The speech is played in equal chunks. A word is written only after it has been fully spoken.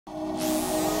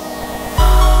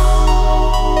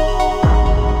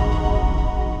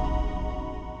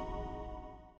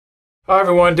Hi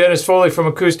everyone, Dennis Foley from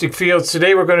Acoustic Fields.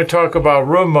 Today we're going to talk about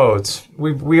room modes.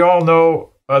 We all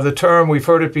know the term, we've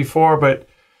heard it before, but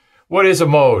what is a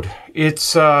mode?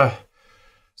 It's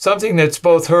something that's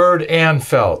both heard and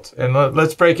felt. And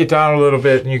let's break it down a little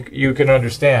bit and you can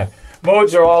understand.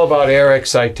 Modes are all about air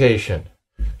excitation.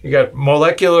 You got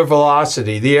molecular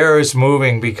velocity. The air is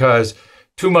moving because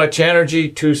too much energy,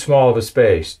 too small of a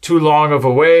space. Too long of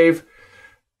a wave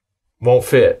won't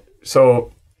fit.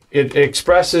 So it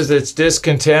expresses its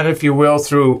discontent, if you will,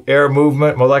 through air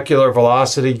movement, molecular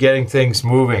velocity, getting things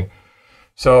moving.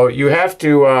 So you have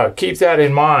to keep that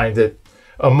in mind, that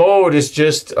a mode is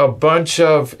just a bunch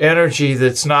of energy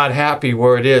that's not happy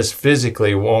where it is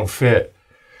physically, won't fit.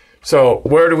 So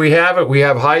where do we have it? We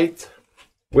have height,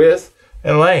 width,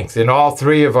 and length in all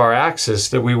three of our axes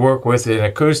that we work with in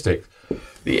acoustic.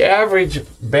 The average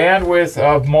bandwidth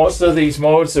of most of these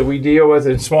modes that we deal with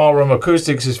in small room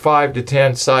acoustics is 5 to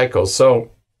 10 cycles. So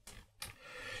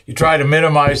you try to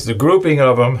minimize the grouping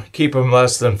of them, keep them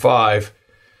less than 5.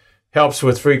 Helps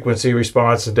with frequency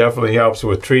response and definitely helps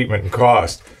with treatment and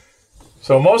cost.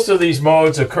 So most of these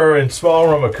modes occur in small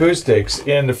room acoustics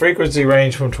in the frequency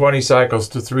range from 20 cycles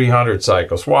to 300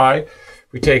 cycles. Why?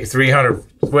 We take a 300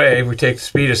 wave, we take the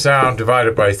speed of sound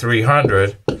divided by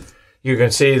 300. You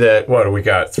can see that, what do we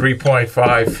got,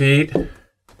 3.5 feet?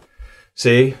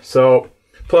 See, so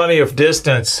plenty of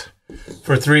distance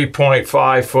for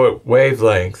 3.5 foot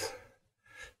wavelength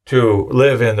to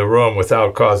live in the room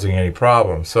without causing any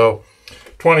problems. So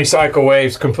 20 cycle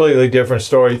waves, completely different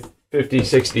story, 50,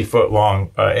 60 foot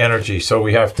long energy. So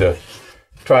we have to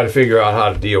try to figure out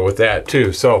how to deal with that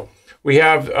too. So we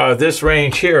have this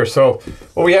range here. So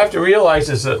what we have to realize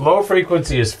is that low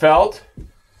frequency is felt,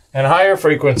 and higher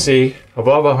frequency,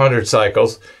 above 100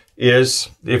 cycles, is,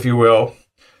 if you will,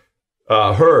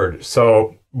 heard.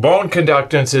 So bone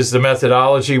conductance is the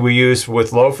methodology we use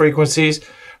with low frequencies.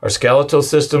 Our skeletal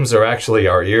systems are actually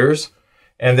our ears.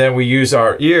 And then we use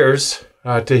our ears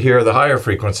to hear the higher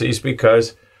frequencies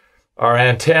because our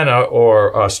antenna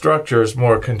or structure is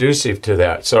more conducive to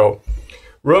that. So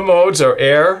room modes are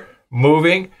air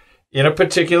moving in a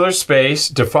particular space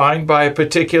defined by a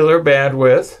particular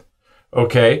bandwidth.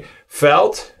 Okay,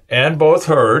 felt and both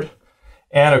heard,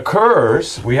 and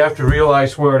occurs, we have to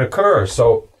realize where it occurs.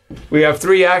 So we have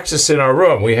three axes in our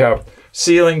room. We have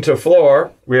ceiling to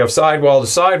floor, we have sidewall to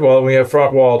sidewall, and we have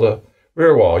front wall to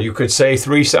rear wall. You could say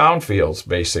three sound fields,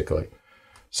 basically.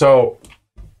 So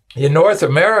in North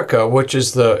America, which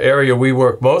is the area we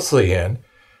work mostly in,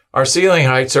 our ceiling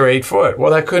heights are 8 foot.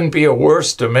 Well, that couldn't be a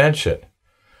worse dimension.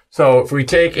 So if we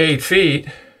take 8 feet,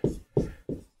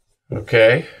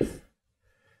 okay,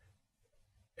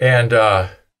 and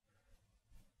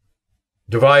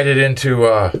divide it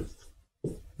into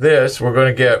this, we're going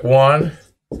to get 1,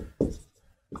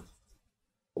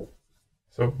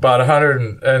 so about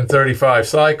 135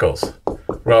 cycles,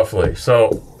 roughly.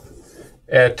 So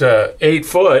at 8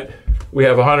 foot, we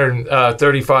have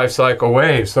 135 cycle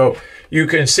waves. So you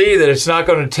can see that it's not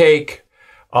going to take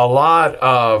a lot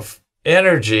of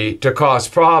energy to cause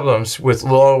problems with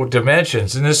low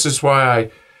dimensions. And this is why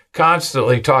I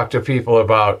constantly talk to people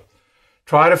about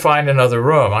try to find another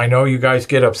room. I know you guys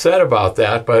get upset about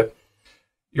that, but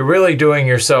you're really doing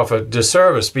yourself a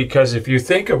disservice, because if you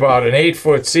think about an 8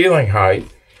 foot ceiling height,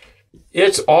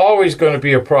 it's always going to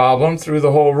be a problem through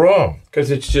the whole room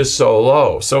because it's just so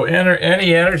low. So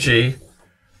any energy,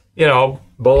 you know,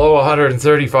 below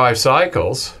 135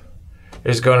 cycles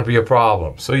is going to be a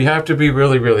problem. So you have to be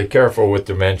really, really careful with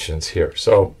dimensions here.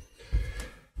 So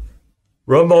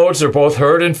room modes are both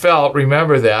heard and felt,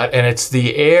 remember that, and it's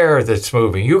the air that's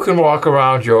moving. You can walk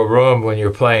around your room when you're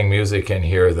playing music and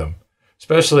hear them,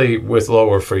 especially with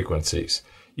lower frequencies.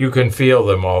 You can feel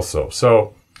them also.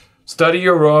 So study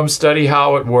your room, study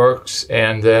how it works,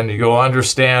 and then you'll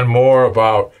understand more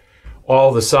about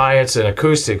all the science and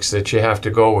acoustics that you have to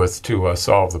go with to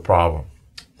solve the problem.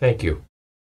 Thank you.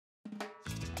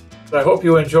 I hope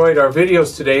you enjoyed our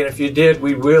videos today, and if you did,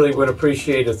 we really would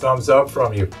appreciate a thumbs up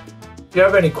from you. If you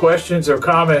have any questions or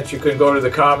comments, you can go to the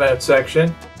comment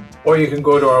section, or you can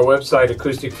go to our website,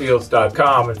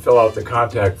 acousticfields.com, and fill out the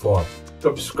contact form.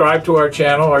 Subscribe to our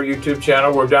channel, our YouTube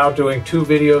channel. We're now doing 2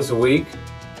 videos a week.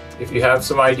 If you have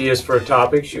some ideas for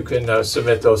topics, you can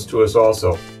submit those to us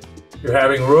also. If you're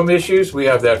having room issues, we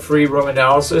have that free room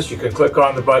analysis. You can click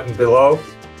on the button below,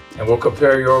 and we'll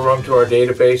compare your room to our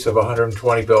database of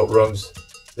 120 built rooms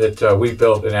that we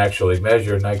built and actually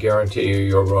measured, and I guarantee you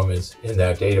your room is in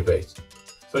that database.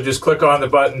 So just click on the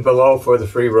button below for the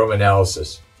free room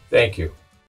analysis. Thank you.